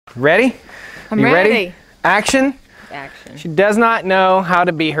Ready? I'm ready. Action. Action. She does not know how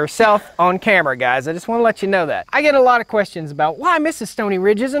to be herself on camera, guys. I just want to let you know that. I get a lot of questions about why Mrs. Stoney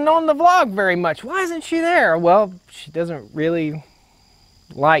Ridge isn't on the vlog very much. Why isn't she there? Well, she doesn't really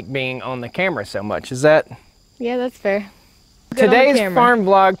like being on the camera so much. Is that? Yeah, that's fair. Today's farm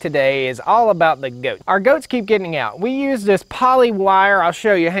vlog today is all about the goats. Our goats keep getting out. We use this poly wire. I'll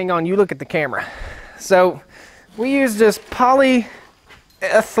show you. Hang on, you look at the camera. So we use this polyethylene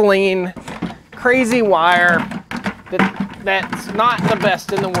crazy wire that's not the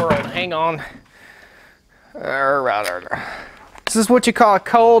best in the world. Hang on. This is what you call a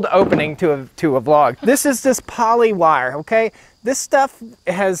cold opening to a vlog. This is this poly wire, okay? This stuff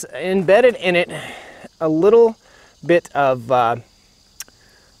has embedded in it a little bit of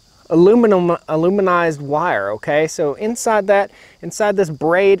aluminized wire, okay? So inside this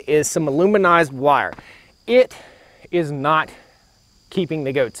braid is some aluminized wire. It is not keeping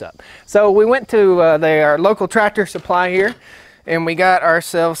the goats up. So we went to our local Tractor Supply here, and we got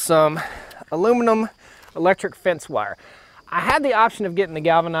ourselves some aluminum electric fence wire. I had the option of getting the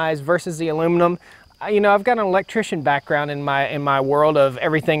galvanized versus the aluminum. You know, I've got an electrician background in my world of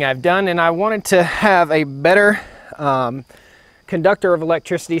everything I've done, and I wanted to have a better conductor of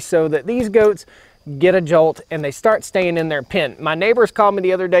electricity so that these goats get a jolt and they start staying in their pen. My neighbors called me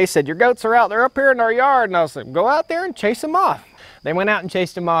the other day, said, your goats are out, they're up here in our yard. And I was like, go out there and chase them off. They went out and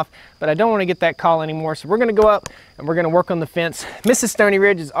chased them off, but I don't want to get that call anymore. So we're going to go up and we're going to work on the fence. Mrs. Stoney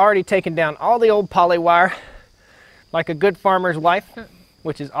Ridge has already taken down all the old poly wire like a good farmer's wife,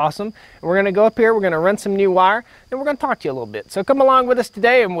 which is awesome. And we're going to go up here, we're going to run some new wire, and we're going to talk to you a little bit. So come along with us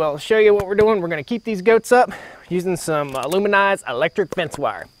today and we'll show you what we're doing. We're going to keep these goats up using some aluminized electric fence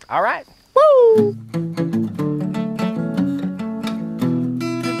wire. All right. Woo!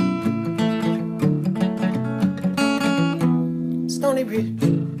 Stoney Ridge,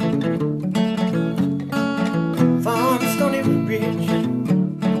 Farm Stoney Ridge,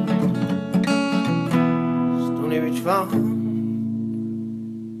 Stoney Ridge Farm.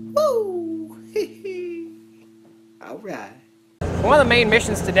 Woo! All right. One of the main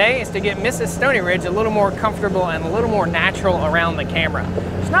missions today is to get Mrs. Stoney Ridge a little more comfortable and a little more natural around the camera.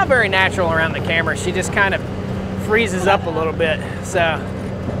 She's not very natural around the camera. She just kind of freezes up a little bit. So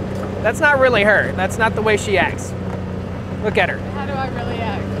that's not really her. That's not the way she acts. Look at her. How do I really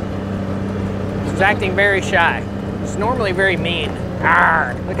act? She's acting very shy. She's normally very mean.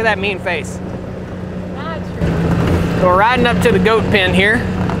 Arr, look at that mean face. Not true. So we're riding up to the goat pen here.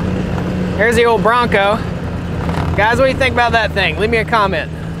 Here's the old Bronco. Guys, what do you think about that thing? Leave me a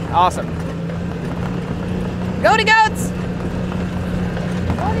comment. Awesome. Goaty goats!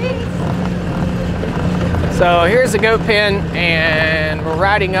 Goaties! So here's the goat pen, and we're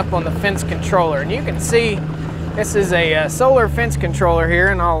riding up on the fence controller. And you can see this is a solar fence controller here,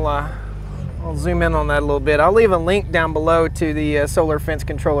 and I'll zoom in on that a little bit. I'll leave a link down below to the solar fence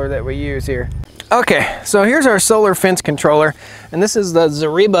controller that we use here. Okay, so here's our solar fence controller, and this is the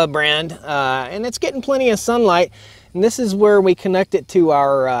Zariba brand, and it's getting plenty of sunlight, and this is where we connect it to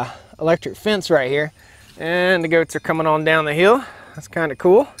our electric fence right here, and the goats are coming on down the hill. That's kind of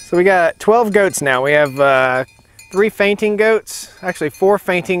cool. So we got 12 goats now. We have 3 fainting goats, actually 4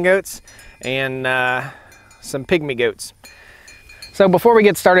 fainting goats, and some pygmy goats. So before we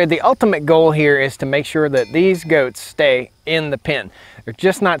get started, the ultimate goal here is to make sure that these goats stay in the pen. They're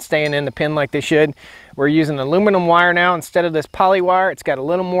just not staying in the pen like they should. We're using aluminum wire now instead of this poly wire. It's got a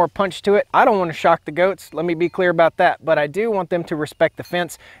little more punch to it. I don't want to shock the goats, let me be clear about that, but I do want them to respect the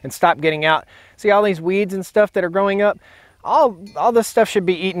fence and stop getting out. See all these weeds and stuff that are growing up? All this stuff should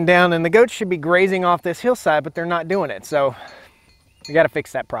be eaten down, and the goats should be grazing off this hillside, but they're not doing it. So we got to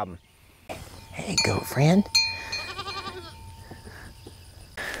fix that problem. Hey, goat friend.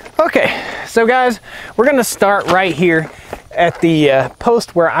 Okay, so guys, we're gonna start right here at the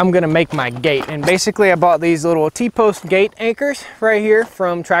post where I'm gonna make my gate. And basically I bought these little T-post gate anchors right here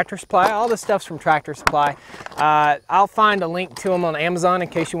from Tractor Supply. All this stuff's from Tractor Supply. I'll find a link to them on Amazon in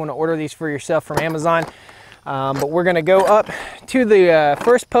case you want to order these for yourself from Amazon. But we're gonna go up to the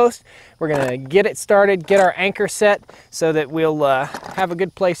first post. We're gonna get it started, get our anchor set so that we'll have a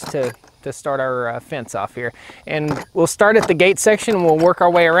good place to start our fence off here. And we'll start at the gate section and we'll work our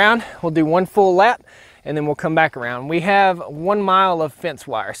way around. We'll do one full lap and then we'll come back around. We have 1 mile of fence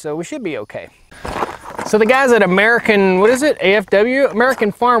wire, so we should be okay. So the guys at American, what is it, AFW,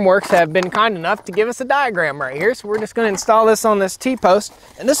 American Farm Works, have been kind enough to give us a diagram right here. So we're just gonna install this on this T-post,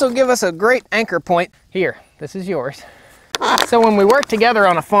 and this will give us a great anchor point. Here, this is yours. So when we work together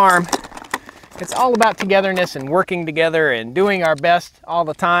on a farm, it's all about togetherness and working together and doing our best all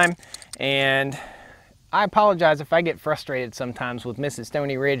the time. And I apologize if I get frustrated sometimes with Mrs.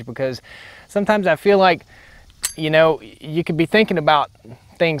 Stoney Ridge, because sometimes I feel like, you know, you could be thinking about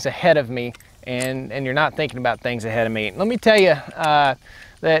things ahead of me and you're not thinking about things ahead of me. Let me tell you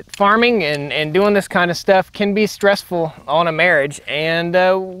that farming and doing this kind of stuff can be stressful on a marriage, and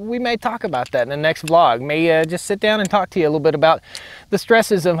we may talk about that in the next vlog. May just sit down and talk to you a little bit about the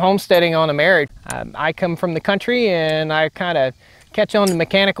stresses of homesteading on a marriage. I come from the country and I kind of catch on to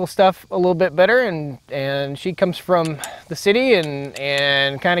mechanical stuff a little bit better, and she comes from the city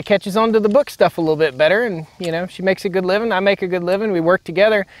and kind of catches on to the book stuff a little bit better, and you know, she makes a good living, I make a good living, we work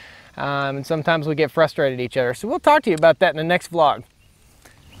together, and sometimes we get frustrated at each other. So we'll talk to you about that in the next vlog.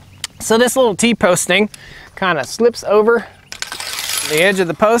 So this little T-post thing kind of slips over the edge of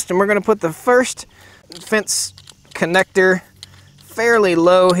the post, and we're going to put the first fence connector fairly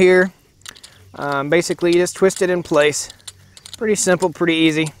low here. Basically, you just twist it in place. Pretty simple, pretty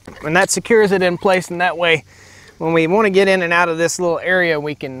easy. And that secures it in place, and that way, when we want to get in and out of this little area,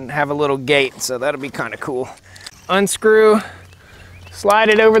 we can have a little gate. So that'll be kind of cool. Unscrew, slide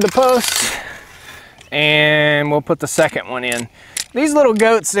it over the post, and we'll put the second one in. These little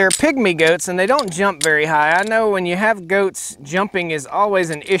goats, they're pygmy goats, and they don't jump very high. I know when you have goats, jumping is always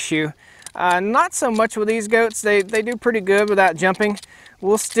an issue. Not so much with these goats. They do pretty good without jumping.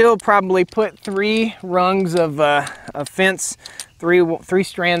 We'll still probably put 3 rungs of fence, three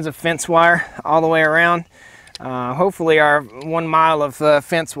strands of fence wire all the way around. Hopefully our 1 mile of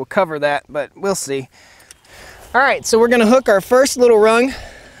fence will cover that, but we'll see. All right, so we're gonna hook our first little rung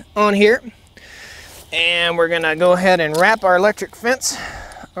on here, and we're gonna go ahead and wrap our electric fence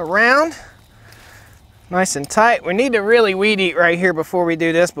around nice and tight. We need to really weed eat right here before we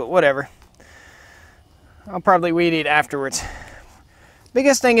do this, but whatever. I'll probably weed eat afterwards.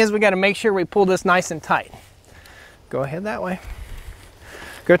 Biggest thing is we got to make sure we pull this nice and tight. Go ahead that way.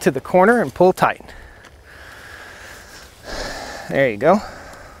 Go to the corner and pull tight. There you go.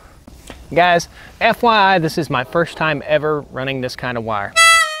 Guys, FYI, this is my first time ever running this kind of wire.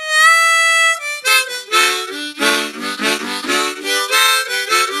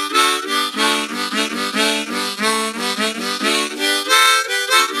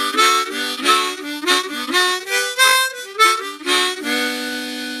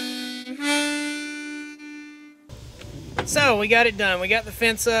 So we got it done. We got the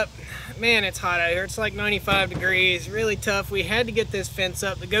fence up. Man, it's hot out here. It's like 95 degrees, really tough. We had to get this fence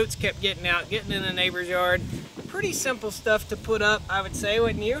up. The goats kept getting out, getting in the neighbor's yard. Pretty simple stuff to put up, I would say,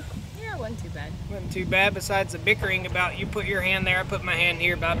 wouldn't you? Yeah, it wasn't too bad. Wasn't too bad, besides the bickering about you put your hand there, I put my hand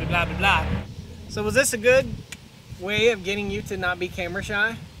here, blah, blah, blah, blah, blah. So was this a good way of getting you to not be camera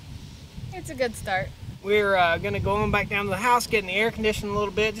shy? It's a good start. We're gonna go on back down to the house, get in the air conditioning a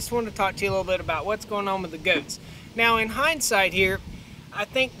little bit. Just wanted to talk to you a little bit about what's going on with the goats. Now, in hindsight here, I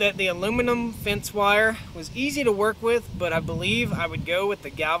think that the aluminum fence wire was easy to work with, but I believe I would go with the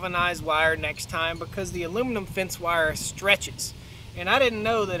galvanized wire next time, because the aluminum fence wire stretches. And I didn't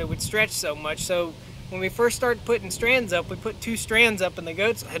know that it would stretch so much. So when we first started putting strands up, we put 2 strands up, and the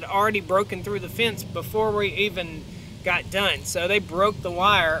goats had already broken through the fence before we even got done. So they broke the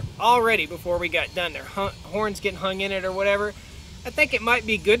wire already before we got done. Their horns getting hung in it or whatever. I think it might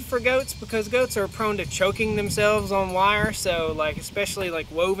be good for goats, because goats are prone to choking themselves on wire, so like especially like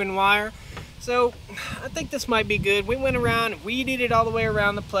woven wire. So I think this might be good. We went around and weeded it all the way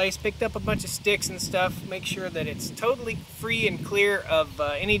around the place, picked up a bunch of sticks and stuff, make sure that it's totally free and clear of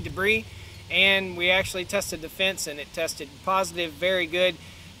any debris, and we actually tested the fence and it tested positive, very good.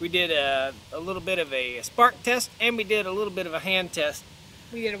 We did a little bit of a spark test, and we did a little bit of a hand test.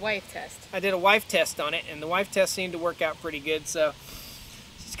 We did a wife test. I did a wife test on it, and the wife test seemed to work out pretty good. So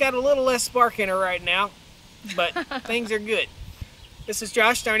she's got a little less spark in her right now, but things are good. This is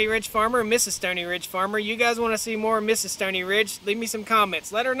Josh, Stoney Ridge Farmer, and Mrs. Stoney Ridge Farmer. You guys want to see more of Mrs. Stoney Ridge? Leave me some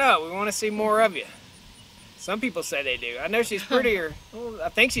comments. Let her know. We want to see more of you. Some people say they do. I know she's prettier. Well, I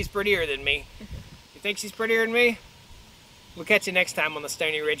think she's prettier than me. You think she's prettier than me? We'll catch you next time on the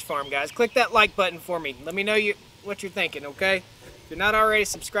Stoney Ridge Farm, guys. Click that like button for me. Let me know what you're thinking, okay? If you're not already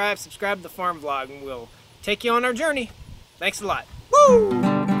subscribed, subscribe to the farm vlog, and we'll take you on our journey. Thanks a lot.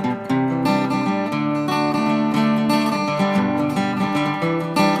 Woo!